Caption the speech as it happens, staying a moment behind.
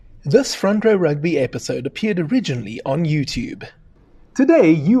This Front Row Rugby episode appeared originally on YouTube. Today,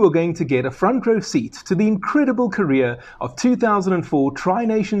 you are going to get a front row seat to the incredible career of 2004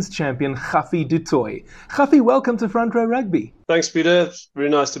 Tri-Nations champion Gaffie Du Toit. Gaffie, welcome to Front Row Rugby. Thanks, Peter. It's very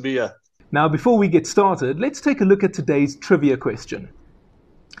nice to be here. Now, before we get started, let's take a look at today's trivia question.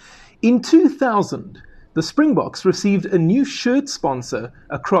 In 2000, the Springboks received a new shirt sponsor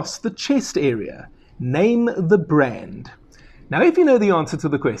across the chest area. Name the brand. Now, if you know the answer to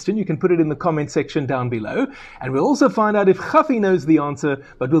the question, you can put it in the comment section down below, and we'll also find out if Gaffie knows the answer,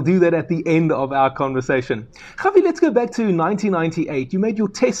 but we'll do that at the end of our conversation. Gaffie, let's go back to 1998. You made your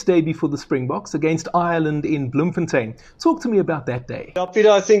test debut for the Springboks against Ireland in Bloemfontein. Talk to me about that day. Yeah,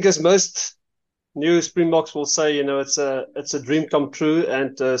 Peter, I think as most new Springboks will say, it's a dream come true,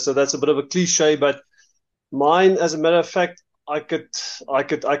 and so that's a bit of a cliche, but mine, as a matter of fact, I could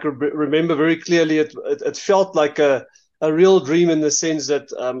remember very clearly. It felt like a real dream in the sense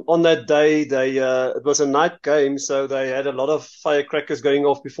that on that day it was a night game, so they had a lot of firecrackers going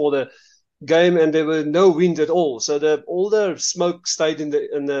off before the game, and there were no wind at all. So all the smoke stayed in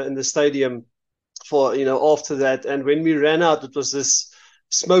the stadium for after that. And when we ran out, it was this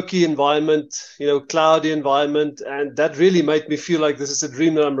smoky environment, cloudy environment, and that really made me feel like this is a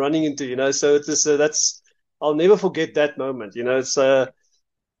dream that I'm running into. So it is I'll never forget that moment. It's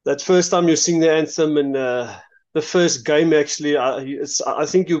that first time you sing the anthem and. The first game, actually, I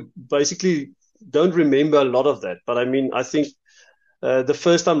think you basically don't remember a lot of that. But I think the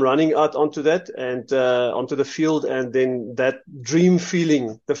first time running out onto that and onto the field, and then that dream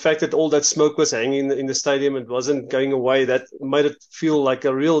feeling, the fact that all that smoke was hanging in the stadium and wasn't going away, that made it feel like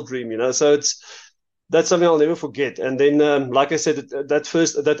a real dream, So that's something I'll never forget. And then, like I said,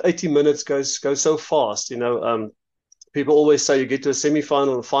 that 80 minutes goes so fast, People always say you get to a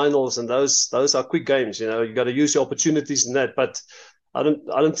semi-final and finals, and those are quick games. You got to use your opportunities in that. But I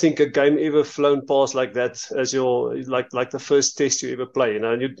don't think a game ever flown past like that as your like the first test you ever play.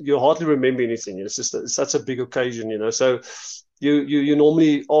 And you hardly remember anything. It's such a big occasion. So you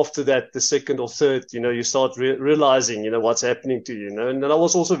normally after that, the second or third, you start realizing what's happening to you. And I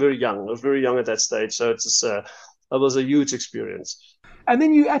was also very young. I was very young at that stage, so it was a huge experience. And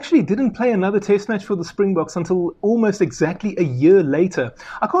then you actually didn't play another test match for the Springboks until almost exactly a year later.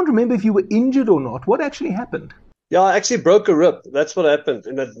 I can't remember if you were injured or not. What actually happened? Yeah, I actually broke a rib. That's what happened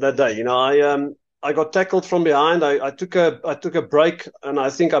in that day. I got tackled from behind. I took a break, and I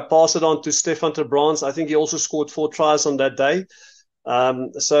think I passed it on to Stefan ter Brands. I think he also scored 4 tries on that day.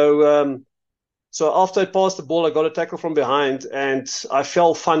 So after I passed the ball, I got a tackle from behind, and I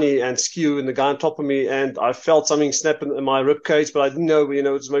fell funny and skew, and the guy on top of me, and I felt something snap in my rib cage, but I didn't know, it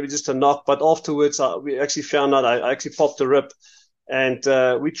was maybe just a knock. But afterwards, we actually found out I actually popped a rib, and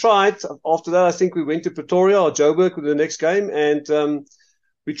we tried. After that, I think we went to Pretoria or Joburg with the next game, and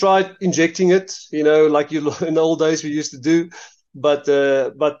we tried injecting it, like in the old days we used to do. But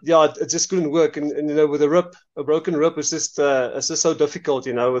yeah, it just couldn't work. And with a broken rib, it's just so difficult.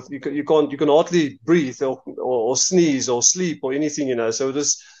 You can hardly breathe or sneeze or sleep or anything. So it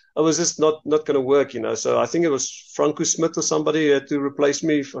was just not going to work. So I think it was Franco Smith or somebody to replace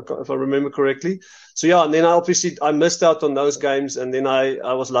me, if I remember correctly. So yeah, and then I missed out on those games, and then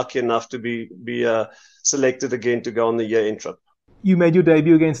I was lucky enough to be selected again to go on the year-end trip. You made your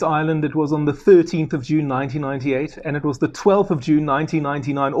debut against Ireland. It was on the 13th of June 1998, and it was the 12th of June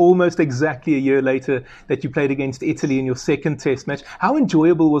 1999, almost exactly a year later, that you played against Italy in your second test match. How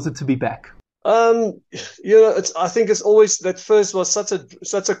enjoyable was it to be back? I think it's always that first was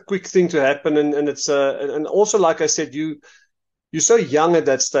such a quick thing to happen, and it's and also, like I said, you're so young at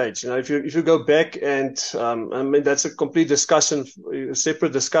that stage. If you go back, and that's a complete discussion, a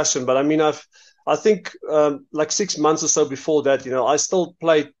separate discussion. But I think like 6 months or so before that, I still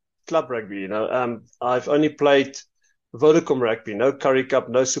played club rugby. I've only played Vodacom rugby, no Currie Cup,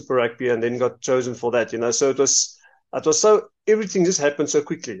 no Super Rugby, and then got chosen for that. So it was so, everything just happened so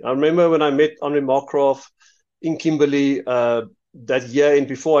quickly. I remember when I met Henri Markgraaff in Kimberley that year, and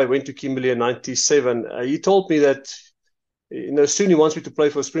before I went to Kimberley in '97, he told me that soon he wants me to play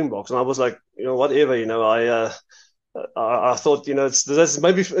for Springboks, and I was like, whatever. I thought, that's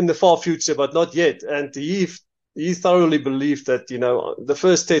maybe in the far future, but not yet. And he thoroughly believed that, the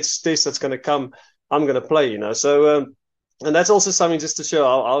first test that's going to come, I'm going to play, So, and that's also something just to show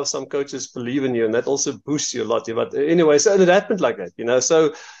how some coaches believe in you, and that also boosts you a lot. But anyway, so and it happened like that,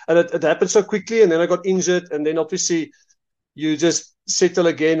 So, and it happened so quickly, and then I got injured, and then obviously you just settle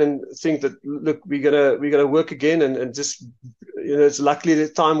again and think that, look, we're gonna work again, and just it's luckily the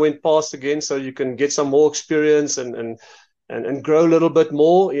time went past again, so you can get some more experience and and grow a little bit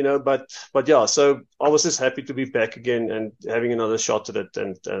more, but yeah, so I was just happy to be back again and having another shot at it.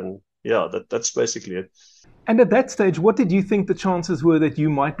 And yeah, that's basically it. And at that stage, what did you think the chances were that you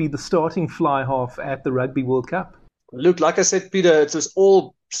might be the starting fly half at the Rugby World Cup? Look, like I said, Peter, it was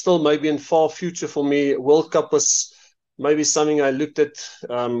all still maybe in far future for me. World Cup was maybe something I looked at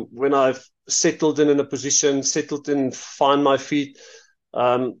when I've settled in a position, settled in, find my feet.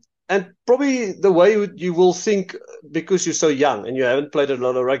 And probably the way you will think, because you're so young and you haven't played a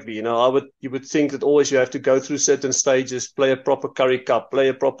lot of rugby, you would think that always you have to go through certain stages, play a proper Curry Cup, play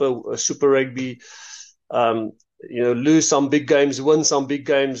a proper Super Rugby, lose some big games, win some big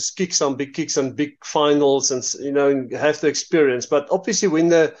games, kick some big kicks and big finals, and have the experience. But obviously, when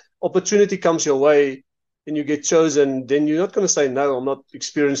the opportunity comes your way and you get chosen, then you're not going to say no, I'm not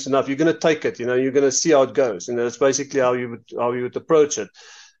experienced enough. You're going to take it. You're going to see how it goes. That's basically how you would approach it.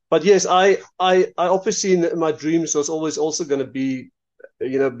 But yes, I obviously in my dreams was always also going to be,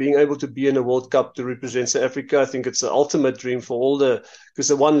 being able to be in a World Cup to represent South Africa. I think it's the ultimate dream for because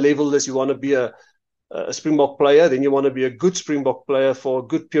the one level is you want to be a Springbok player, then you want to be a good Springbok player for a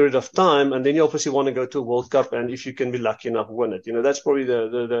good period of time, and then you obviously want to go to a World Cup, and if you can be lucky enough, win it. That's probably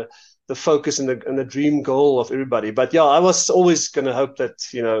the focus and the dream goal of everybody. But yeah, I was always going to hope that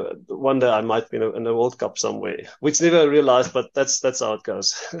one day I might be in a World Cup somewhere, which never realized, but that's how it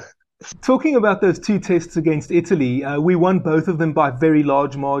goes. Talking about those two tests against Italy, we won both of them by very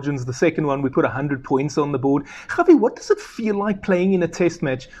large margins. The second one, we put 100 points on the board. Gaffie, what does it feel like playing in a test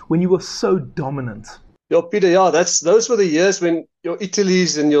match when you were so dominant? Yeah, Peter, those were the years when your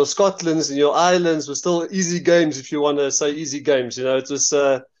Italys and your Scotlands and your Irelands were still easy games, if you want to say easy games. It was,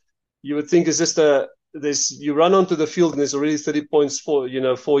 you would think it's just you run onto the field and there's already 30 points for you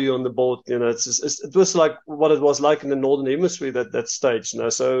on the board. It was like what it was like in the Northern Hemisphere that stage.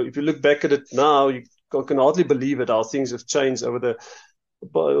 So if you look back at it now, you can hardly believe it, how things have changed over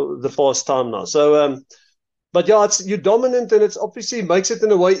the past time now. So, but yeah, you're dominant, and it's obviously makes it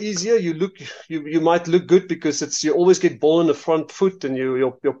in a way easier. You might look good because you always get ball in the front foot, and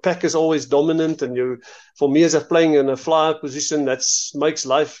your pack is always dominant. And for me, as I'm playing in a flyer position, that makes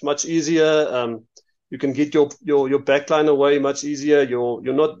life much easier. You can get your back line away much easier.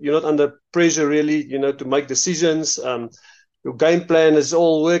 You're not under pressure really, to make decisions. Your game plan is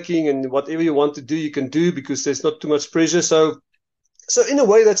all working, and whatever you want to do, you can do because there's not too much pressure. So in a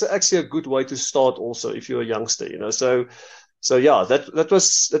way, that's actually a good way to start also if you're a youngster, So yeah, it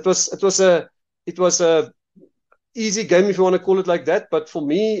was a easy game, if you want to call it like that. But for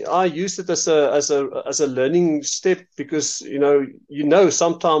me, I used it as a learning step because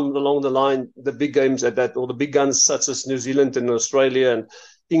sometime along the line the big games at that, or the big guns such as New Zealand and Australia and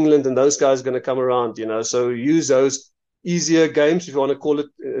England and those guys are going to come around. So use those easier games, if you want to call it,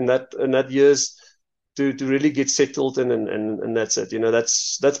 in that years to really get settled and that's it.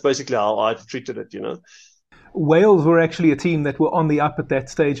 That's basically how I treated it. Wales were actually a team that were on the up at that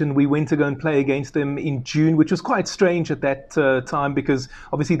stage, and we went to go and play against them in June, which was quite strange at that time because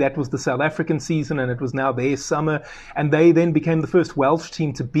obviously that was the South African season and it was now their summer, and they then became the first Welsh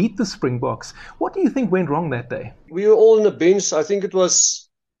team to beat the Springboks. What do you think went wrong that day? We were all on the bench. I think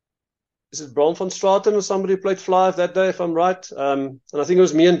is it Bron van Straten or somebody played fly that day, if I'm right? And I think it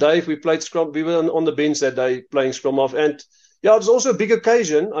was me and Dave. We played scrum. We were on the bench that day playing scrum off, and yeah, it was also a big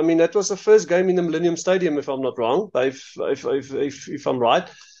occasion. I mean, that was the first game in the Millennium Stadium, if I'm not wrong, if I'm right.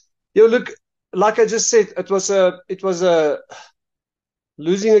 Look, like I just said, it was a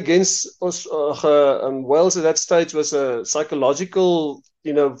losing against Wales at that stage was a psychological,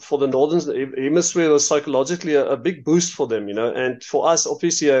 for the Northern Hemisphere, was psychologically a big boost for them, and for us,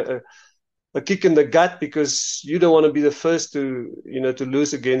 obviously, a kick in the gut because you don't want to be the first to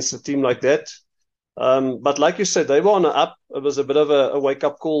lose against a team like that. But like you said, they were on the up. It was a bit of a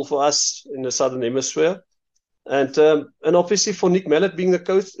wake-up call for us in the Southern Hemisphere. And obviously for Nick Mallett being the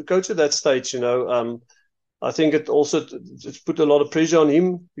coach at that stage, I think it also it's put a lot of pressure on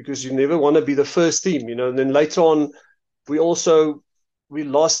him because you never want to be the first team, And then later on, we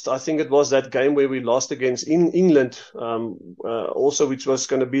lost, I think it was that game where we lost against England, also, which was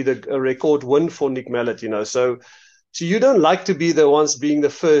going to be a record win for Nick Mallett, So you don't like to be the ones being the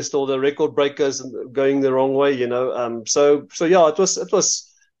first or the record breakers going the wrong way, So yeah, it was,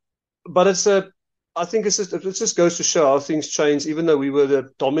 but I think it just goes to show how things change. Even though we were the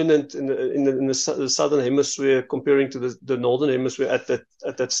dominant in the Southern Hemisphere comparing to the Northern Hemisphere at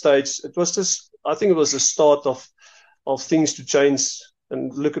that stage, it was just, I think it was the start of things to change.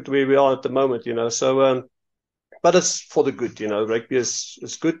 And look at where we are at the moment, So but it's for the good. Rugby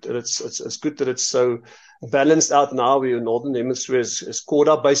is good, and it's good that it's so balanced out now. Where the Northern Hemisphere is caught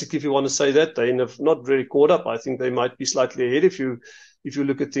up. Basically, if you want to say that, they're not very caught up. I think they might be slightly ahead if you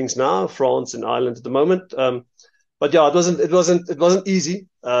look at things now, France and Ireland at the moment. But yeah, it wasn't easy,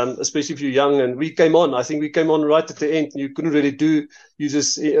 especially if you're young. And I think we came on right at the end. You couldn't really do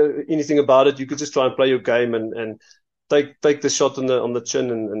anything about it. You could just try and play your game and take the shot on the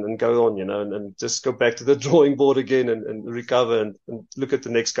chin and go on, and just go back to the drawing board again and recover and look at the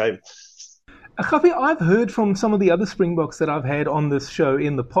next game. Gaffie, I've heard from some of the other Springboks that I've had on this show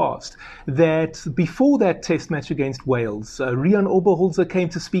in the past that before that test match against Wales, Rian Oberholzer came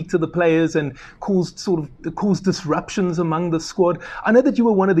to speak to the players and caused disruptions among the squad. I know that you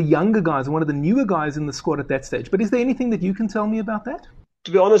were one of the younger guys, one of the newer guys in the squad at that stage, but is there anything that you can tell me about that?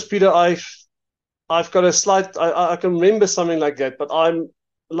 To be honest, Peter, I've got a slight, I can remember something like that, but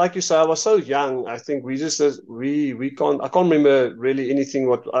like you say, I was so young. I think I can't remember really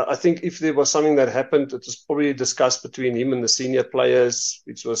anything. I think if there was something that happened, it was probably discussed between him and the senior players,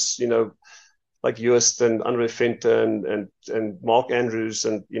 which was, like Joost and Andre Venter and Mark Andrews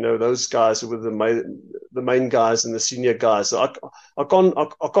and, those guys who were the main guys and the senior guys. So I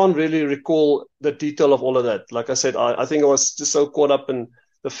can't really recall the detail of all of that. Like I said, I think I was just so caught up in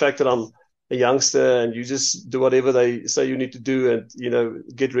the fact that I'm a youngster and you just do whatever they say you need to do and,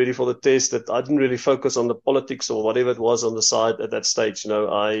 get ready for the test, that I didn't really focus on the politics or whatever it was on the side at that stage.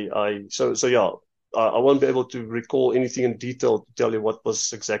 I won't be able to recall anything in detail to tell you what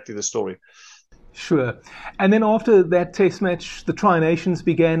was exactly the story. Sure. And then after that test match, the Tri-Nations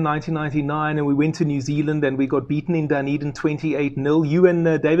began 1999 and we went to New Zealand and we got beaten in Dunedin 28-0. You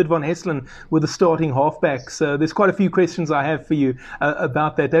and David van Hesselen were the starting halfbacks. There's quite a few questions I have for you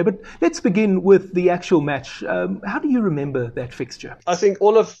about that day. But let's begin with the actual match. How do you remember that fixture? I think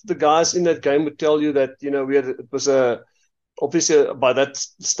all of the guys in that game would tell you that, it was obviously by that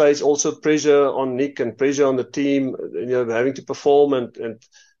stage also pressure on Nick and pressure on the team, having to perform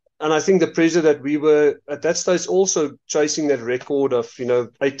and I think the pressure that we were at that stage also chasing that record of,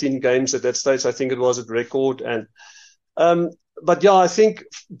 18 games at that stage, I think it was at record. But yeah, I think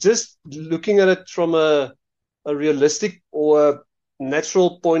just looking at it from a realistic or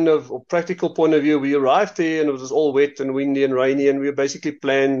natural or practical point of view, we arrived there and it was all wet and windy and rainy and we were basically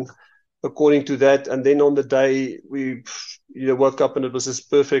planned according to that. And then on the day we, woke up and it was this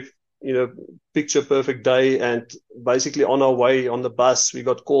perfect, picture perfect day. And basically on our way on the bus, we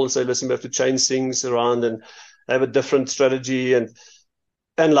got called and said, listen, we have to change things around and have a different strategy. And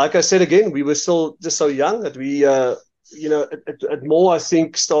like I said, again, we were still just so young that we, it more, I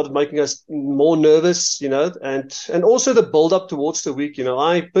think, started making us more nervous, and also the build up towards the week.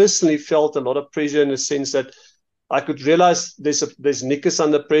 I personally felt a lot of pressure in the sense that I could realize there's Nickers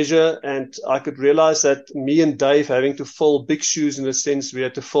under pressure, and I could realize that me and Dave having to fill big shoes in the sense we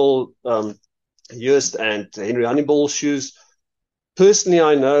had to fill Joost and Henry Honeyball's shoes. Personally,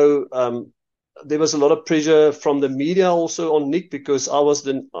 I know there was a lot of pressure from the media also on Nick because I was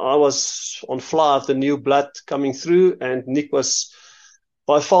on flyhalf, the new blood coming through, and Nick was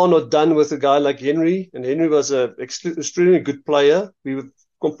by far not done with a guy like Henry, and Henry was an extremely good player. We were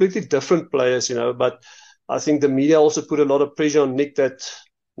completely different players, but I think the media also put a lot of pressure on Nick that,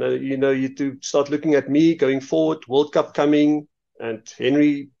 you to start looking at me going forward, World Cup coming, and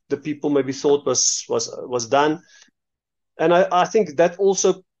Henry, the people maybe thought was done. And I think that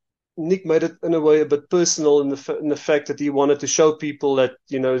also, Nick made it in a way a bit personal in the fact that he wanted to show people that,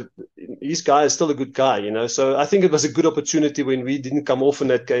 his guy is still a good guy, So I think it was a good opportunity when we didn't come off in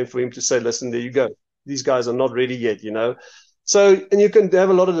that game for him to say, listen, there you go. These guys are not ready yet, So, and you can have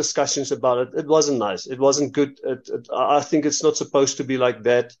a lot of discussions about it. It wasn't nice. It wasn't good. I think it's not supposed to be like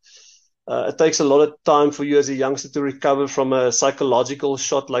that. It takes a lot of time for you as a youngster to recover from a psychological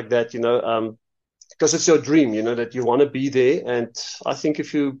shot like that, because it's your dream, that you want to be there. And I think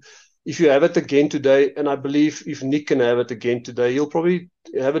if you have it again today, and I believe if Nick can have it again today, he'll probably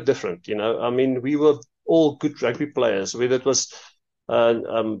have it different, I mean, we were all good rugby players, whether it was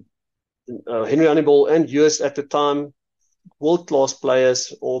Henry Honeyball and Joost at the time, world-class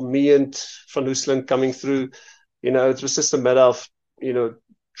players, or me and Van Hesselen coming through, it was just a matter of,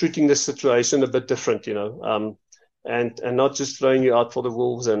 treating the situation a bit different, and not just throwing you out for the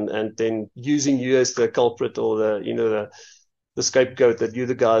wolves and then using you as the culprit or the scapegoat, that you're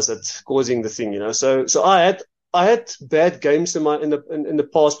the guys that's causing the thing, So I had bad games in the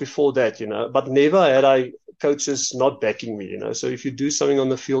past before that, but never had I coaches not backing me, So if you do something on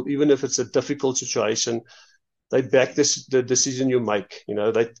the field, even if it's a difficult situation, they back the decision you make.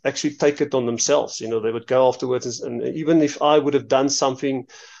 They actually take it on themselves. They would go afterwards, and even if I would have done something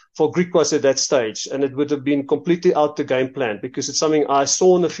for Griquas at that stage, and it would have been completely out the game plan because it's something I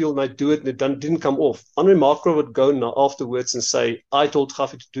saw in the field and I do it and it didn't come off. Andre Markov would go afterwards and say, I told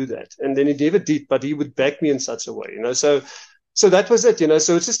Gaffie to do that. And then he never did, but he would back me in such a way, So that was it,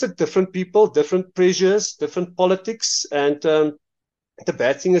 So it's just a different people, different pressures, different politics. And the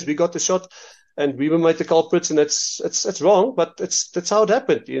bad thing is we got the shot and we were made the culprits, and it's wrong, but that's how it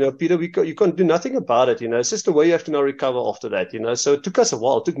happened. Peter, you can't do nothing about it. It's just the way you have to now recover after that. So it took us a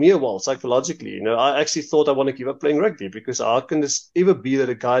while. It took me a while psychologically. I actually thought I want to give up playing rugby because how can this ever be that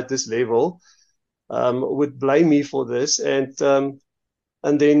a guy at this level would blame me for this? And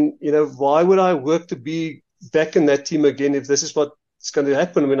then, why would I work to be back in that team again if this is what it's going to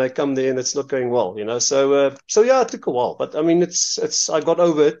happen when I come there and it's not going well, So yeah, it took a while, but I mean, I got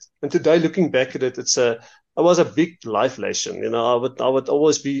over it. And today, looking back at it, it was a big life lesson. I would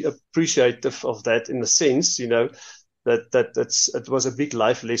always be appreciative of that in the sense, it was a big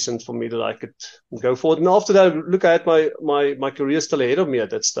life lesson for me that I could go forward. And after that, look, I had my career still ahead of me at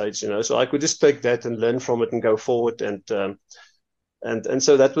that stage, so I could just take that and learn from it and go forward. And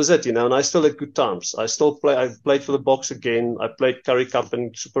so that was it, and I still had good times. I played for the Boks again. I played Currie Cup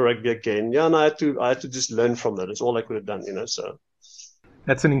and Super Rugby again. Yeah, and I had to just learn from that. It's all I could have done, so.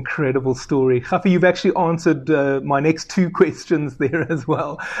 That's an incredible story. Gaffie, you've actually answered my next two questions there as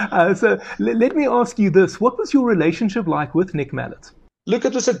well. So let me ask you this. What was your relationship like with Nick Mallett? Look,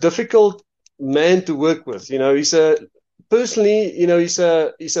 it was a difficult man to work with. He's a very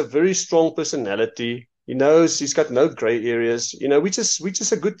strong personality. He knows he's got no gray areas, which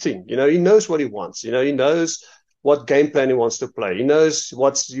is a good thing. He knows what he wants. He knows what game plan he wants to play. He knows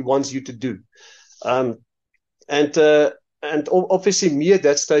what he wants you to do. And obviously me at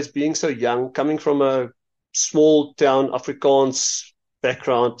that stage being so young, coming from a small town Afrikaans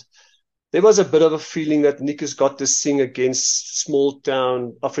background, there was a bit of a feeling that Nick has got this thing against small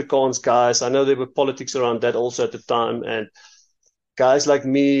town Afrikaans guys. I know there were politics around that also at the time, and guys like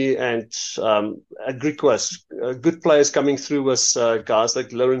me and Griquas, good players coming through was guys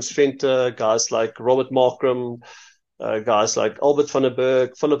like Lawrence Venter, guys like Robert Markram, guys like Albert van der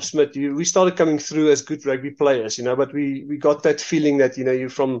Berg, Philip Smith. We started coming through as good rugby players, but we got that feeling that, you're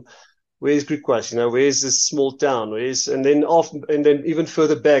from, where's Griquas, where's this small town, and then even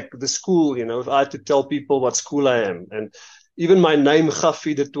further back, the school, if I had to tell people what school I am, and even my name,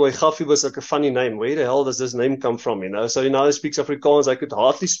 Gaffie Du Toit, Gaffie was like a funny name. Where the hell does this name come from? So I speak Afrikaans. I could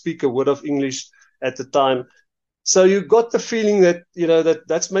hardly speak a word of English at the time. So you got the feeling that,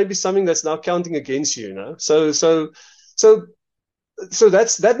 that's maybe something that's now counting against you, So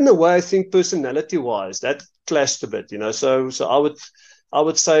that's that in a way, I think personality wise, that clashed a bit, So I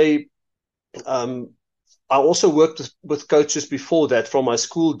would say, I also worked with coaches before that from my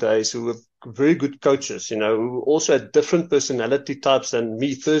school days who were very good coaches, who also had different personality types than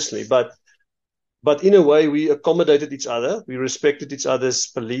me personally. But in a way, we accommodated each other. We respected each other's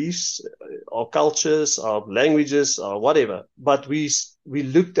beliefs, our cultures, our languages, or whatever. But we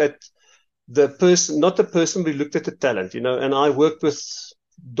looked at the person, not the person, we looked at the talent, And I worked with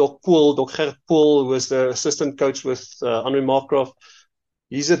Doc Gert Pool, who was the assistant coach with Andre Markov.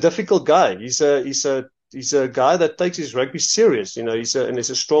 He's a difficult guy. He's a guy that takes his rugby serious, and he's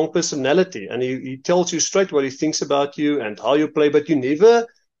a strong personality, and he tells you straight what he thinks about you and how you play, but you never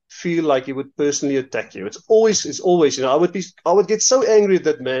feel like he would personally attack you. It's always, I would get so angry at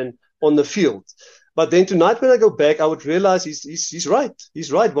that man on the field. But then tonight when I go back, I would realize he's right.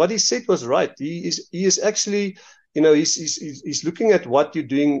 He's right. What he said was right. He is actually, he's looking at what you're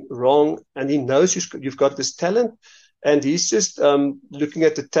doing wrong, and he knows you've got this talent. And he's just looking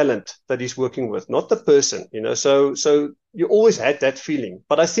at the talent that he's working with, not the person, So you always had that feeling.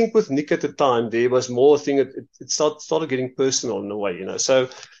 But I think with Nick at the time, there was more thing. It started getting personal in a way, So,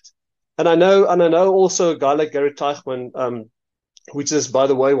 and I know also a guy like Gary Teichmann, which is, by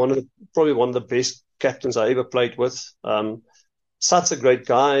the way, probably one of the best captains I ever played with. Such a great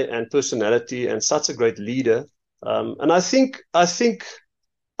guy and personality, and such a great leader. And I think.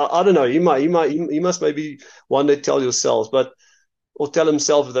 I don't know. He must maybe one day tell yourselves, or tell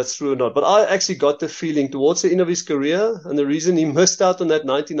himself if that's true or not. But I actually got the feeling towards the end of his career, and the reason he missed out on that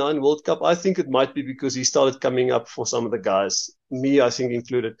 99 World Cup, I think it might be because he started coming up for some of the guys, me, I think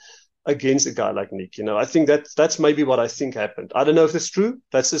included, against a guy like Nick. I think that's maybe what I think happened. I don't know if it's true.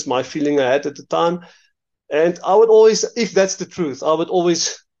 That's just my feeling I had at the time. And I would always, if that's the truth, I would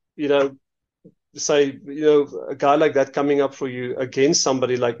always, say, a guy like that coming up for you against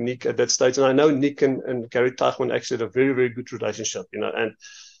somebody like Nick at that stage. And I know Nick and Gary Teichmann actually had a very, very good relationship, and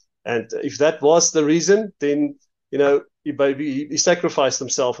if that was the reason, then he sacrificed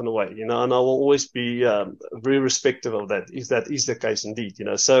himself in a way, and I will always be very respectful of that, if that is the case indeed,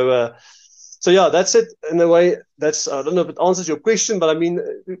 So yeah, that's it in a way. I don't know if it answers your question, but I mean,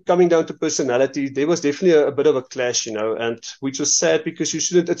 coming down to personality, there was definitely a bit of a clash, and which was sad because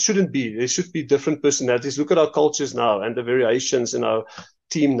it shouldn't be. There should be different personalities. Look at our cultures now and the variations in our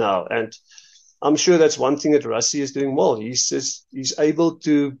team now, and I'm sure that's one thing that Rassie is doing well. He's able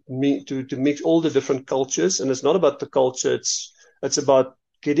to mix all the different cultures, and it's not about the culture. It's about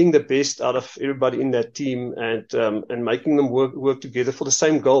getting the best out of everybody in that team and making them work together for the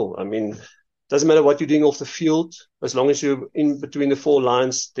same goal. I mean, doesn't matter what you're doing off the field, as long as you're in between the four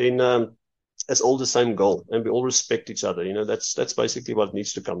lines, then it's all the same goal, and we all respect each other. That's basically what it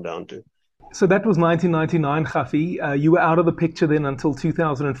needs to come down to. So that was 1999, Gaffie. You were out of the picture then until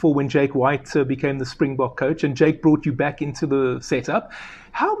 2004 when Jake White became the Springbok coach, and Jake brought you back into the setup.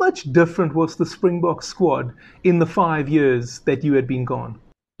 How much different was the Springbok squad in the 5 years that you had been gone?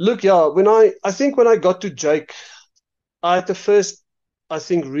 Look, yeah, I think when I got to Jake, I had the first, I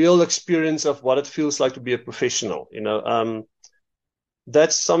think, real experience of what it feels like to be a professional.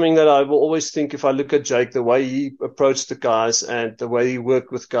 That's something that I will always think, if I look at Jake, the way he approached the guys and the way he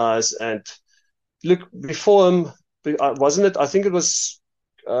worked with guys. And look, before him, wasn't it? I think it was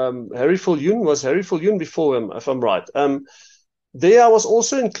Harry Viljoen. Was Harry Viljoen before him, if I'm right? There I was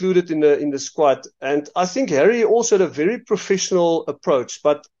also included in the squad, and I think Harry also had a very professional approach,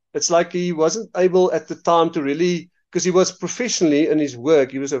 but it's like he wasn't able at the time to really, because he was professionally in his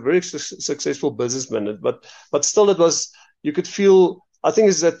work. He was a very successful businessman, but still it was, you could feel, I think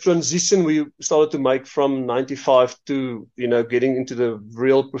it's that transition we started to make from 95 to, getting into the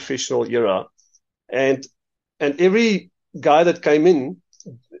real professional era. And every guy that came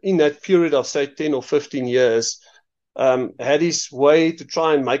in that period of, say, 10 or 15 years, had his way to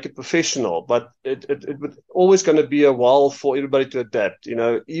try and make it professional, but it was always going to be a while for everybody to adapt,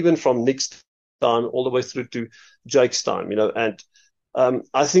 even from Nick's time all the way through to Jake's time, and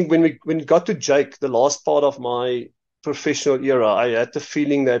I think when we got to Jake, the last part of my professional era, I had the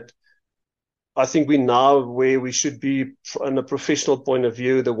feeling that I think we're now where we should be in a professional point of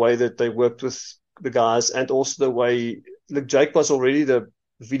view, the way that they worked with the guys, and also the way, look, Jake was already the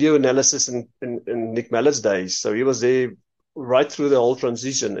video analysis in Nick Mallett's days. So he was there right through the whole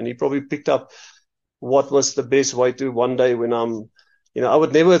transition, and he probably picked up what was the best way to one day when I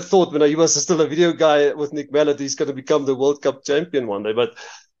would never have thought when he was still a video guy with Nick Mallett, he's going to become the World Cup champion one day. But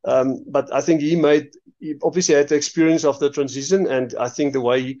I think he obviously had the experience of the transition, and I think the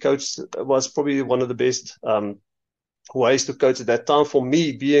way he coached was probably one of the best ways to coach at that time for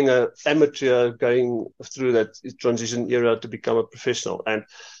me, being an amateur going through that transition era to become a professional.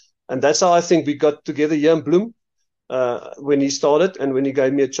 And that's how I think we got together here in Bloem when he started and when he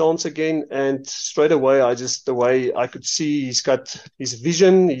gave me a chance again. And straight away, the way I could see, he's got his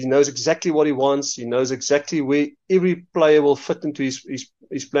vision. He knows exactly what he wants. He knows exactly where every player will fit into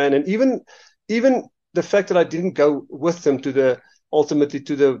his plan. And even the fact that I didn't go with him ultimately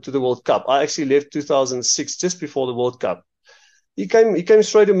to the World Cup. I actually left 2006, just before the World Cup. He came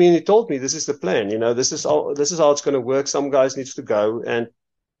straight to me and he told me, this is the plan. This is how it's going to work. Some guys needs to go, and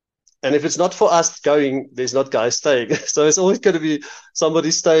if it's not for us going, there's not guys staying. So it's always going to be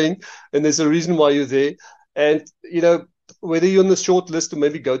somebody staying, and there's a reason why you're there. And whether you're on the short list to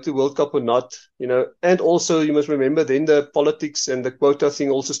maybe go to World Cup or not, and also you must remember then the politics and the quota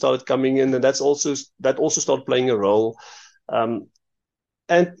thing also started coming in, and that also started playing a role.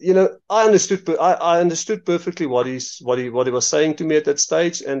 And I understood perfectly what he was saying to me at that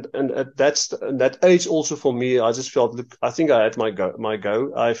stage, and at that age also for me, I just felt, look, I think I had my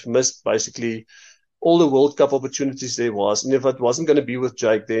go. I've missed basically all the World Cup opportunities there was, and if it wasn't going to be with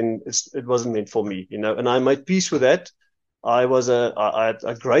Jake, then it wasn't meant for me, And I made peace with that. I had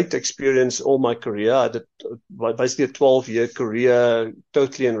a great experience all my career. I did basically a 12-year career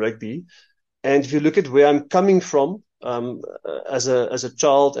totally in rugby, and if you look at where I'm coming from, as a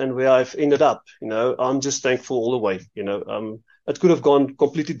child and where I've ended up, I'm just thankful all the way. It could have gone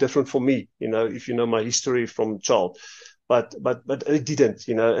completely different for me, if you know my history from child, but it didn't,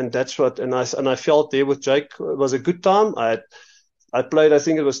 and that's what, and I felt there with Jake, it was a good time. I played, I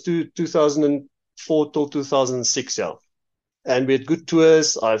think it was 2004 till 2006, yeah. And we had good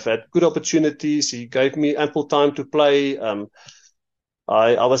tours. I've had good opportunities. He gave me ample time to play.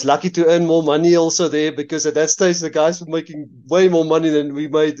 I was lucky to earn more money also there, because at that stage the guys were making way more money than we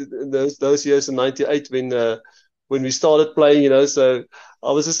made in those years in '98 when we started playing, So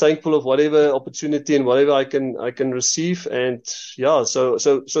I was just thankful of whatever opportunity and whatever I can receive, and yeah, so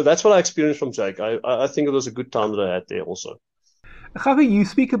that's what I experienced from Jake. I think it was a good time that I had there also. Gaffie, you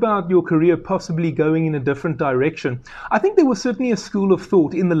speak about your career possibly going in a different direction. I think there was certainly a school of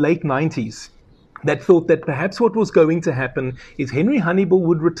thought in the late 90s that thought that perhaps what was going to happen is Henry Honeyball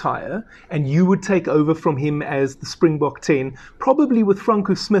would retire and you would take over from him as the Springbok 10, probably with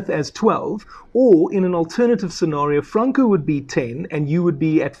Franco Smith as 12, or in an alternative scenario, Franco would be 10 and you would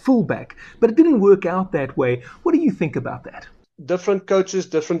be at fullback. But it didn't work out that way. What do you think about that? Different coaches,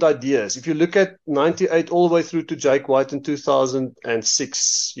 different ideas. If you look at 98 all the way through to Jake White in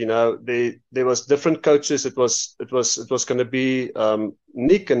 2006, there was different coaches. It was going to be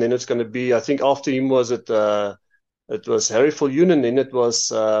Nick, and then it's going to be, I think after him was it was Harry Viljoen, and then it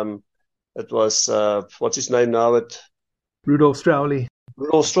was what's his name now? Rudolf Strauly.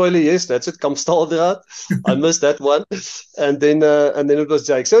 Australia, yes, that's it. Kamstaldraad. I missed that one, and then it was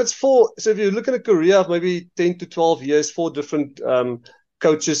Jake. So it's four. So if you look at a career of maybe 10 to 12 years, four different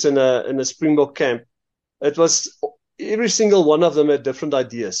coaches in a Springbok camp, it was every single one of them had different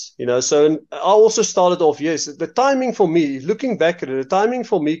ideas. So I also started off. Yes, the timing for me, looking back at it, the timing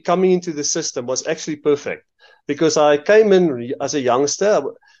for me coming into the system was actually perfect because I came in as a youngster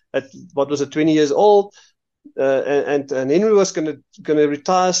at 20 years old. And Henry was going to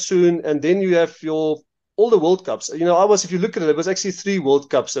retire soon, and then you have all the World Cups. If you look at it, it was actually 3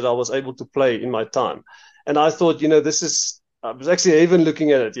 World Cups that I was able to play in my time, and I thought, I was actually even looking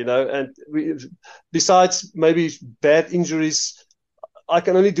at it, and besides maybe bad injuries, I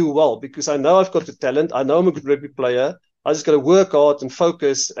can only do well because I know I've got the talent. I know I'm a good rugby player. I just got to work hard and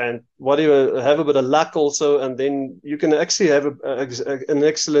focus and whatever, have a bit of luck also, and then you can actually have an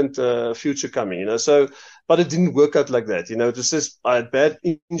excellent future coming, So, but it didn't work out like that, I had bad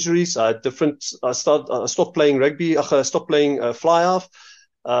injuries. I stopped playing rugby. I stopped playing fly half.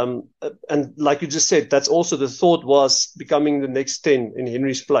 And like you just said, that's also the thought was becoming the next 10 in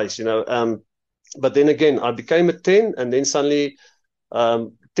Henry's place, But then again, I became a 10, and then suddenly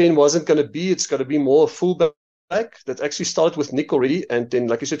 10 wasn't going to be. It's going to be more fullback. That actually started with Nick already, and then,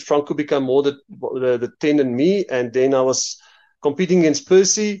 like you said, Franco became more the 10 and me, and then I was competing against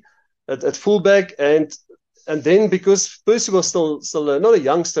Percy at fullback, and then because Percy was still not a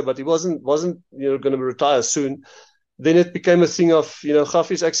youngster, but he wasn't going to retire soon, then it became a thing of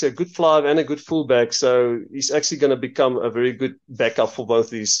Gaffie's actually a good fly and a good fullback, so he's actually going to become a very good backup for both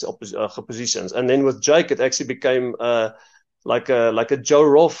these positions. And then with Jake, it actually became like a Joe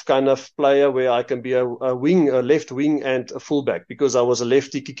Roth kind of player where I can be a wing, a left wing, and a fullback because I was a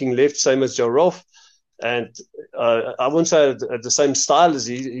lefty kicking left, same as Joe Roth. And I wouldn't say the same style as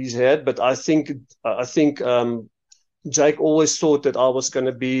he's had, but I think Jake always thought that I was going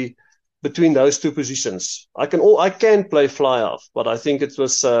to be between those two positions. I can play fly half, but I think it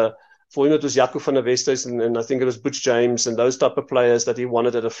was for him it was Jaco van der Westhuys and I think it was Butch James and those type of players that he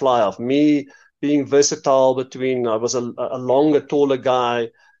wanted at a fly half. Me being versatile I was a longer, taller guy,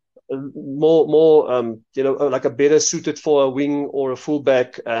 more like a better suited for a wing or a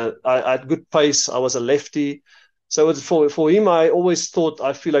fullback. I had good pace. I was a lefty. So it's for him, I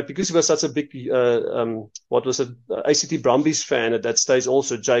feel like because he was such a big, ACT Brumbies fan at that stage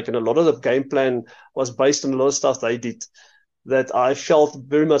also, Jake, and a lot of the game plan was based on a lot of stuff they did, that I felt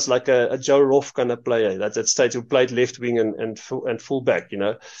very much like a Joe Roth kind of player at that stage who played left wing and fullback,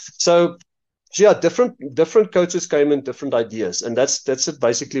 So yeah, different coaches came in different ideas, and that's it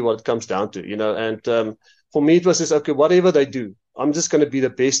basically what it comes down to, And for me, it was just okay. Whatever they do, I'm just going to be the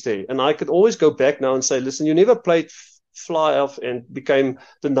best there, and I could always go back now and say, listen, you never played fly off and became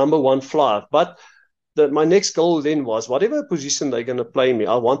the number one fly off, but my next goal then was whatever position they're going to play me,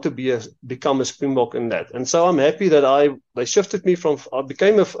 I want to become a Springbok in that, and so I'm happy that they shifted me I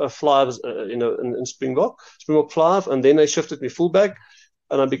became a fly off, in Springbok fly off, and then they shifted me fullback.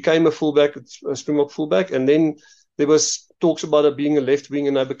 And I became a fullback, a Springbok fullback. And then there was talks about it being a left wing,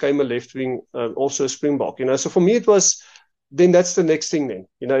 and I became a left wing, also a Springbok. So for me, it was, then that's the next thing then.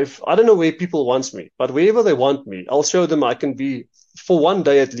 If I don't know where people want me, but wherever they want me, I'll show them I can be, for one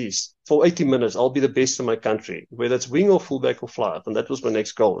day at least, for 80 minutes, I'll be the best in my country, whether it's wing or fullback or fly up. And that was my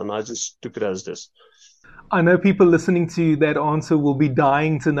next goal. And I just took it as this. I know people listening to that answer will be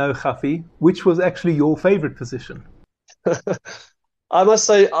dying to know, Gaffie, which was actually your favorite position? I must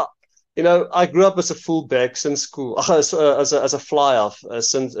say, I grew up as a fullback since school, as a fly off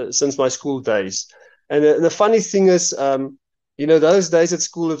since my school days. And the funny thing is, those days at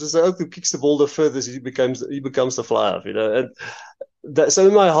school, it was like, who kicks the ball the furthest, he becomes the fly off, And so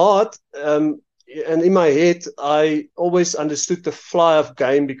in my heart and in my head, I always understood the fly off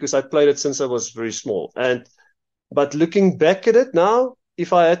game because I played it since I was very small. But looking back at it now,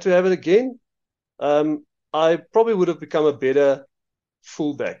 if I had to have it again, I probably would have become a better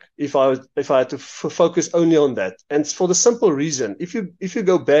fullback if I had to focus only on that. And for the simple reason, if you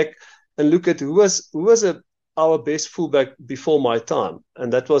go back and look at who was our best fullback before my time,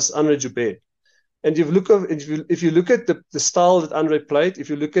 and that was Andre Joubert. And if you look at the style that Andre played, if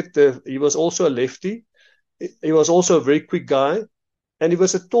you look at he was also a lefty. He was also a very quick guy, and he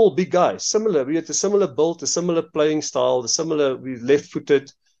was a tall, big guy. Similar, we had a similar build, a similar playing style, we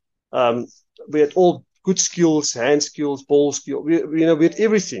left-footed. We had all good skills, hand skills, ball skills. We had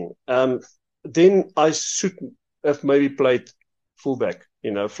everything. Then I should have maybe played fullback,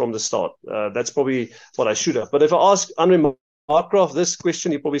 from the start. That's probably what I should have. But if I ask Andre Markgraf this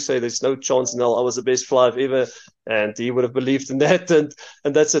question, he'd probably say there's no chance in hell I was the best fly half ever, and he would have believed in that, and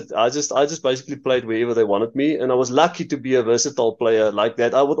that's it. I just basically played wherever they wanted me, and I was lucky to be a versatile player like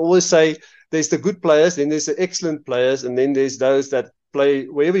that. I would always say there's the good players, then there's the excellent players, and then there's those that play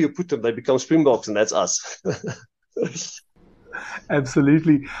wherever you put them, they become Springboks, and that's us.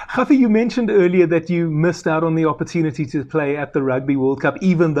 Absolutely. Gaffie, you mentioned earlier that you missed out on the opportunity to play at the Rugby World Cup,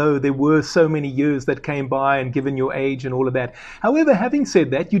 even though there were so many years that came by and given your age and all of that. However, having said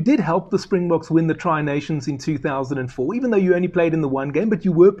that, you did help the Springboks win the Tri-Nations in 2004, even though you only played in the one game, but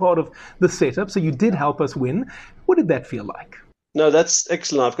you were part of the setup, so you did help us win. What did that feel like? No, that's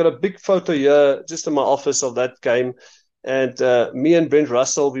excellent. I've got a big photo here just in my office of that game. And me and Brent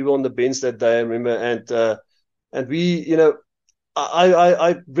Russell, we were on the bench that day, I remember, and we,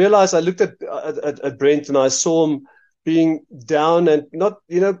 I realized, I looked at Brent and I saw him being down and not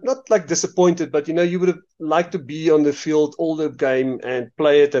like disappointed, but you would have liked to be on the field all the game and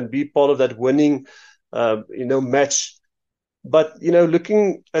play it and be part of that winning match. But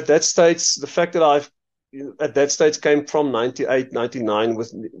looking at that stage, the fact that at that stage came from 98, 99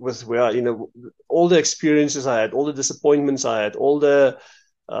 with where all the experiences I had, all the disappointments I had, all the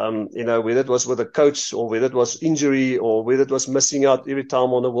whether it was with a coach or whether it was injury or whether it was missing out every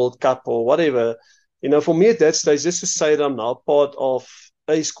time on the World Cup or whatever, for me at that stage, just to say that I'm now part of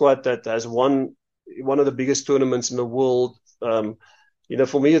a squad that has won one of the biggest tournaments in the world,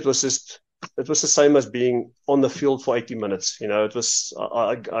 for me it was the same as being on the field for 80 minutes. It was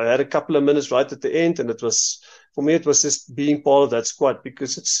I had a couple of minutes right at the end, and for me it was just being part of that squad,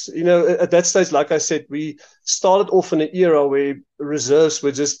 because it's at that stage, like I said, we started off in an era where reserves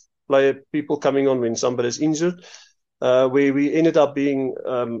were just people coming on when somebody's injured, where we ended up being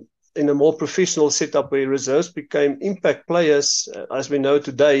in a more professional setup where reserves became impact players, as we know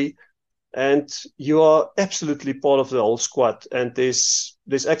today. And you are absolutely part of the whole squad, and there's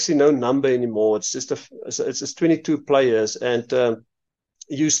actually no number anymore. It's just 22 players, and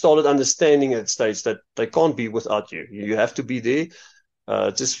you started understanding at stage that they can't be without you. You have to be there,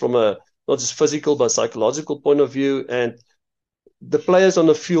 just from a not just physical but psychological point of view. And the players on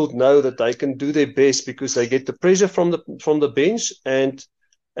the field know that they can do their best because they get the pressure from the bench, and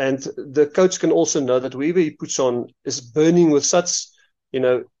the coach can also know that whoever he puts on is burning with such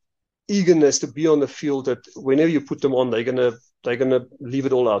eagerness to be on the field that whenever you put them on, they're gonna leave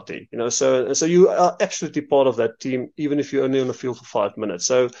it all out there. So you are absolutely part of that team, even if you're only on the field for 5 minutes.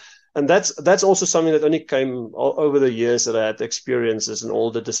 So, and that's also something that only came over the years that I had experiences and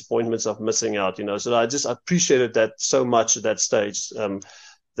all the disappointments of missing out. So I just appreciated that so much at that stage,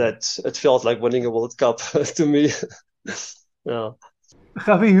 that it felt like winning a World Cup to me. Yeah.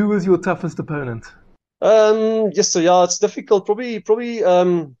 Gaffie, who was your toughest opponent? It's difficult.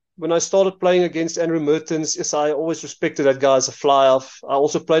 Probably. When I started playing against Andrew Mertens, yes, I always respected that guy as a fly half. I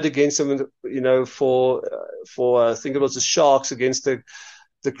also played against him, for I think it was the Sharks against the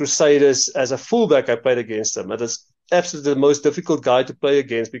Crusaders as a fullback. I played against him. It is absolutely the most difficult guy to play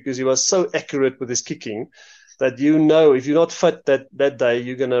against because he was so accurate with his kicking that if you're not fit that day,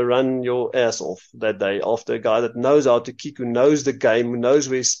 you're going to run your ass off that day after a guy that knows how to kick, who knows the game, who knows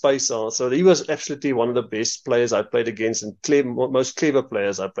where his space are. So he was absolutely one of the best players I played against and most clever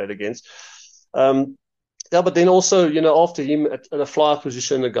players I played against. But then also, after him at a fly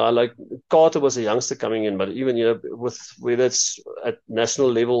position, a guy like Carter was a youngster coming in, but even, with whether it's at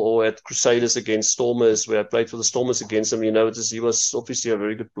national level or at Crusaders against Stormers, where I played for the Stormers against him, he was obviously a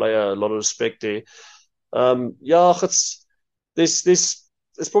very good player, a lot of respect there. It's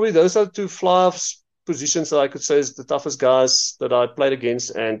probably those are two fly half positions that I could say is the toughest guys that I played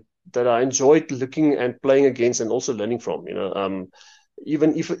against and that I enjoyed looking and playing against and also learning from.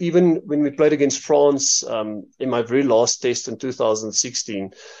 Even when we played against France in my very last test in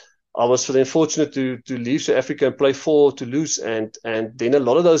 2016, I was fortunate to leave South Africa and play for Toulouse, and then a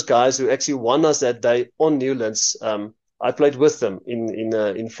lot of those guys who actually won us that day on Newlands, I played with them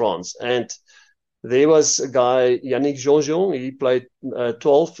in France. And there was a guy, Yannick Jean-Jean, he played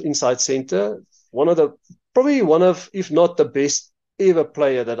 12 inside center, one of, if not the best ever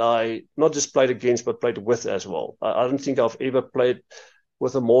player that I not just played against, but played with as well. I don't think I've ever played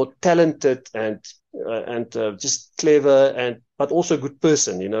with a more talented and just clever but also a good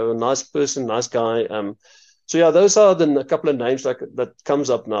person, a nice person, nice guy. So yeah, those are a couple of names that comes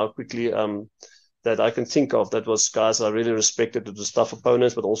up now quickly that I can think of. That was guys I really respected. It was tough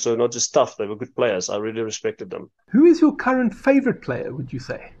opponents, but also not just tough. They were good players. I really respected them. Who is your current favorite player, would you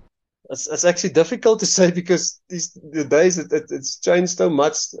say? It's actually difficult to say because the days it's changed so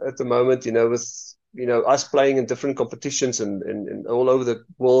much at the moment, with us playing in different competitions and all over the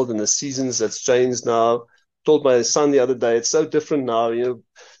world, and the seasons that's changed now. Told my son the other day, it's so different now,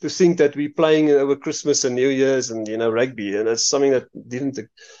 to think that we're playing over Christmas and New Year's and, rugby. And it's something that didn't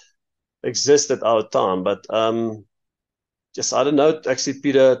exist at our time. But just, I don't know, actually,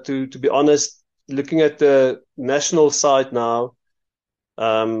 Peter, to be honest, looking at the national side now,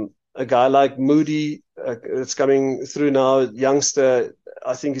 a guy like Moody that's coming through now, youngster,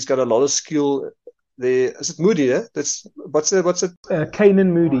 I think he's got a lot of skill there. Is it Moody, yeah? What's it?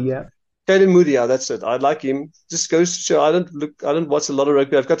 Kanan Moody, yeah. Caden Moody, yeah, that's it. I like him. Just goes to show I don't watch a lot of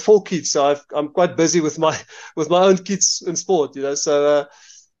rugby. I've got 4 kids, so I'm quite busy with my own kids in sport, So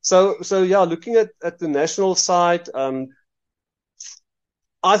yeah, looking at the national side,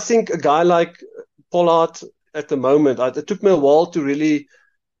 I think a guy like Pollard at the moment, it took me a while to really,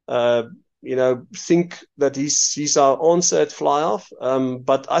 think that he's our answer at fly-half.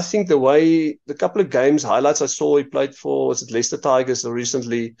 But I think the couple of games highlights I saw he played for, was it Leicester Tigers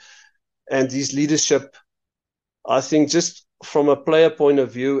recently, and his leadership, I think just from a player point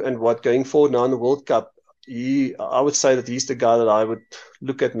of view and what going forward now in the World Cup, I would say that he's the guy that I would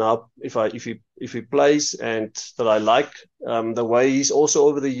look at now if he plays, and that I like the way he's also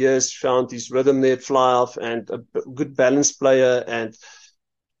over the years found his rhythm there at fly-half, and a good balanced player, and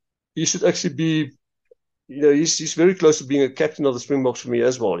he should actually be, he's very close to being a captain of the Springboks for me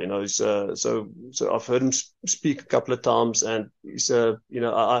as well. He's, so I've heard him speak a couple of times, and he's, I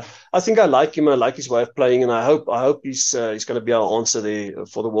think I like him. I like his way of playing, and I hope he's going to be our answer there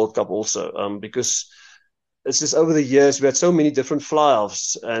for the World Cup also, because it's just over the years we had so many different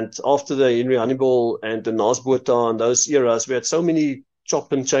fly-offs, and after the Henry Honeyball and the Nas Botha and those eras, we had so many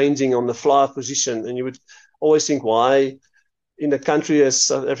chop and changing on the fly-off position, and you would always think, why in a country as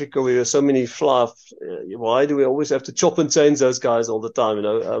South Africa, where there are so many fly-off, why do we always have to chop and change those guys all the time,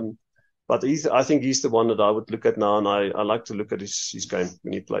 But I think he's the one that I would look at now, and I like to look at his game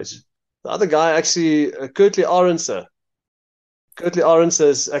when he plays. The other guy, actually, Kurtley Arendse. Kurtley Arendse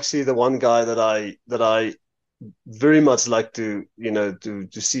is actually the one guy that I very much like to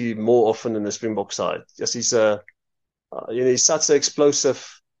see more often in the Springbok side. Yes, he's he's such an explosive.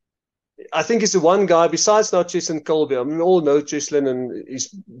 I think he's the one guy besides now Cheslin Colby. I mean, we all know Cheslin, and he's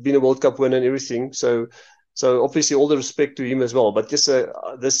been a World Cup winner and everything. So obviously all the respect to him as well. But just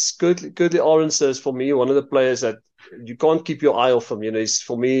this Kurtley Arendse is for me one of the players that you can't keep your eye off him. He's,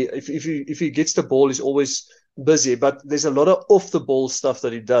 for me, if he gets the ball, he's always busy. But there's a lot of off the ball stuff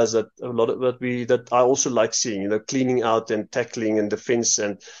that he does that I also like seeing. Cleaning out and tackling and defense,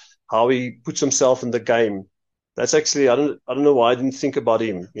 and how he puts himself in the game. That's actually, I don't know why I didn't think about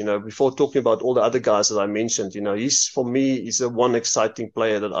him, before talking about all the other guys that I mentioned. For me, he's the one exciting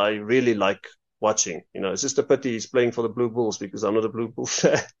player that I really like watching. It's just a pity he's playing for the Blue Bulls, because I'm not a Blue Bull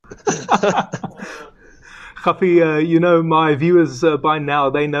fan. Gaffie, my viewers by now,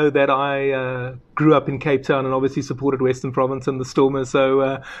 they know that I grew up in Cape Town and obviously supported Western Province and the Stormers.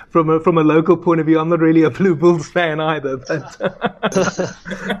 So from a local point of view, I'm not really a Blue Bulls fan either. But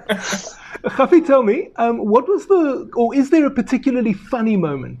Gaffie, tell me, is there a particularly funny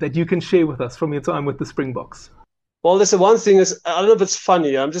moment that you can share with us from your time with the Springboks? Well, there's the one thing is, I don't know if it's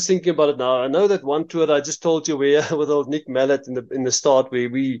funny. I'm just thinking about it now. I know that one tour that I just told you where with old Nick Mallet in the start,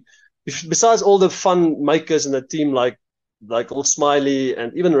 where we, besides all the fun makers in the team, like old Smiley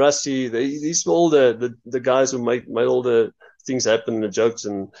and even Rusty, these were all the guys who made all the things happen, the jokes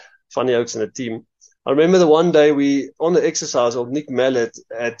and funny jokes in the team. I remember the one day we, on the exercise of Nick Mallet,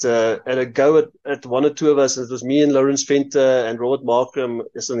 at a go at one or two of us, and it was me and Lawrence Venter and Robert Markram,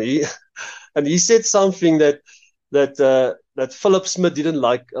 and he said something that Philip Smith didn't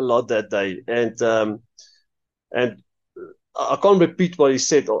like a lot that day, and I can't repeat what he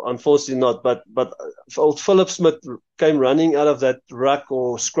said, unfortunately not, but old Philip Smith came running out of that ruck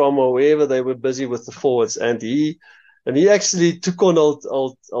or scrum or wherever they were busy with the forwards, and he actually took on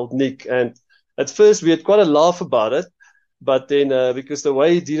old Nick, and at first we had quite a laugh about it, but then because the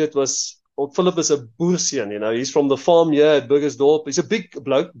way he did it was, old Philip is a Boersian, he's from the farm here at Burgersdorp. He's a big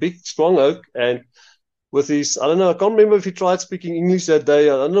bloke, big strong oak, and with his, I don't know, I can't remember if he tried speaking English that day.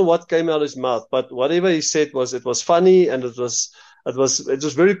 I don't know what came out of his mouth, but whatever he said it was funny, and it was it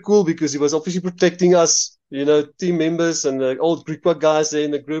was very cool because he was obviously protecting us, team members and the old Springbok guys there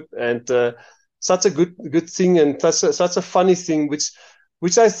in the group, and such a good thing, and such a funny thing,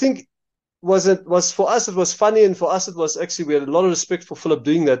 which I think was for us, it was funny, and for us it was actually, we had a lot of respect for Philip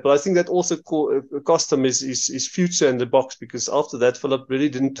doing that, but I think that also cost him his future in the box, because after that Philip really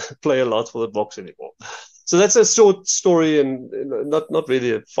didn't play a lot for the box anymore. So that's a short story, and not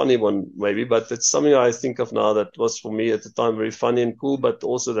really a funny one maybe, but it's something I think of now that was for me at the time very funny and cool, but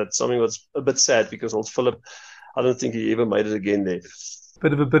also that something was a bit sad, because old Philip, I don't think he ever made it again there.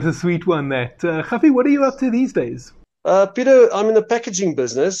 Bit of a bittersweet one, that. Gaffie, what are you up to these days? Peter, I'm in the packaging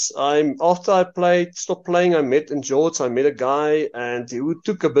business. After I stopped playing, I met in George. I met a guy and who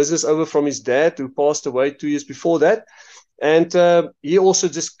took a business over from his dad, who passed away 2 years before that. And he also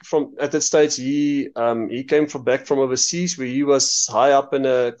just at that stage, he came back from overseas, where he was high up in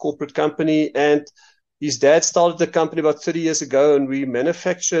a corporate company, and his dad started the company about 30 years ago, and we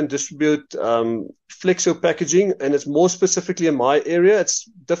manufacture and distribute flexo packaging, and it's more specifically in my area. It's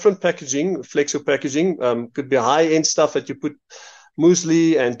different packaging. Flexo packaging could be high-end stuff that you put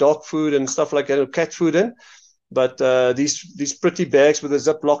muesli and dog food and stuff like that, or cat food in. But these pretty bags with the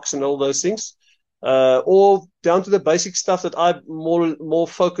Ziplocs and all those things. Or down to the basic stuff that I more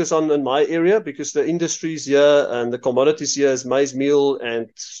focus on in my area, because the industries here and the commodities here is maize meal, and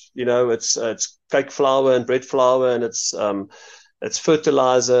it's cake flour and bread flour, and it's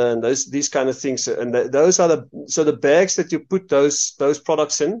fertilizer and these kind of things. And those are the bags that you put those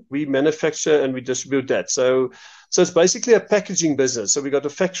products in. We manufacture and we distribute that. So it's basically a packaging business. So we got the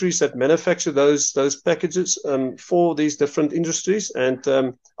factories that manufacture those packages for these different industries. And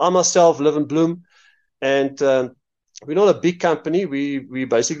I myself live in Bloem. And we're not a big company. We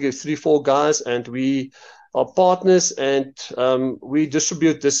basically 3-4 guys, and we are partners, and we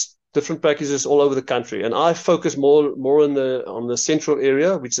distribute this different packages all over the country. And I focus more on the central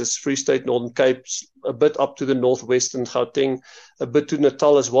area, which is Free State, Northern Cape, a bit up to the northwestern Gauteng, a bit to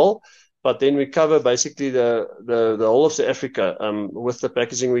Natal as well. But then we cover basically the whole of South Africa with the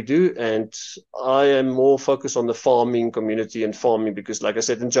packaging we do. And I am more focused on the farming community and farming, because like I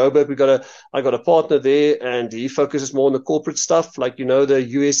said, in Joburg, I got a partner there, and he focuses more on the corporate stuff, like, the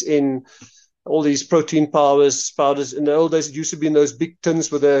USN, all these protein powders. In the old days, it used to be in those big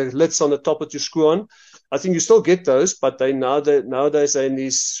tins with the lids on the top that you screw on. I think you still get those, but nowadays they're in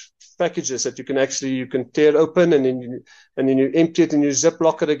these packages that you can tear open, and then you empty it and you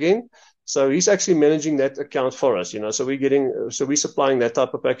Ziploc it again. So he's actually managing that account for us, So we're supplying that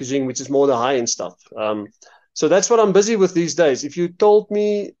type of packaging, which is more the high-end stuff. So that's what I'm busy with these days. If you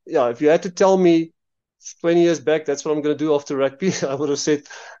had to tell me 20 years back, that's what I'm going to do after rugby, I would have said,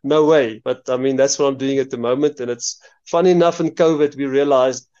 no way. But I mean, that's what I'm doing at the moment. And it's funny enough, in COVID, we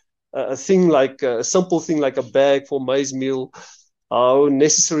realized a simple thing like a bag for maize meal, how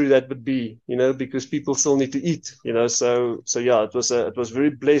necessary that would be, because people still need to eat, So yeah, it was very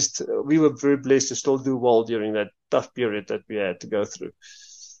blessed. We were very blessed to still do well during that tough period that we had to go through.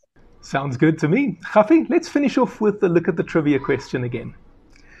 Sounds good to me. Gaffie, let's finish off with a look at the trivia question again.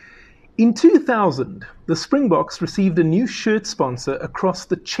 In 2000, the Springboks received a new shirt sponsor across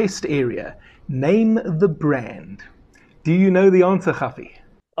the chest area. Name the brand. Do you know the answer, Gaffie?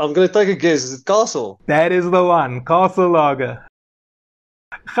 I'm going to take a guess. Is it Castle? That is the one, Castle Lager.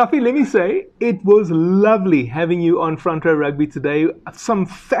 Gaffie, let me say, it was lovely having you on Front Row Rugby today. Some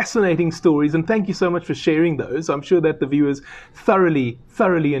fascinating stories, and thank you so much for sharing those. I'm sure that the viewers thoroughly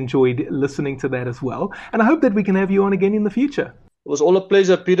enjoyed listening to that as well. And I hope that we can have you on again in the future. It was all a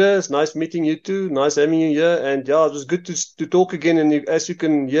pleasure, Peter. It's nice meeting you too. Nice having you here. And yeah, it was good to talk again. And as you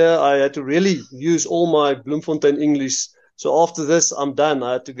can hear, I had to really use all my Bloemfontein English. So after this, I'm done.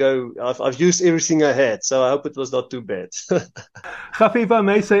 I had to go. I've used everything I had. So I hope it was not too bad. Gaffie, if I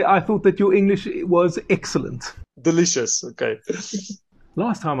may say, I thought that your English was excellent. Delicious. Okay.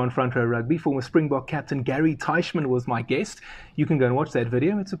 Last time on Front Row Rugby, former Springbok captain Gary Teichmann was my guest. You can go and watch that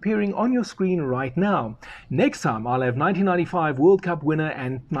video. It's appearing on your screen right now. Next time, I'll have 1995 World Cup winner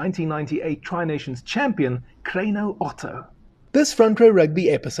and 1998 Tri-Nations champion, Krano Otto. This Front Row Rugby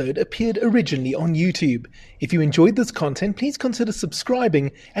episode appeared originally on YouTube. If you enjoyed this content, please consider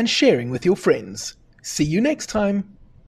subscribing and sharing with your friends. See you next time.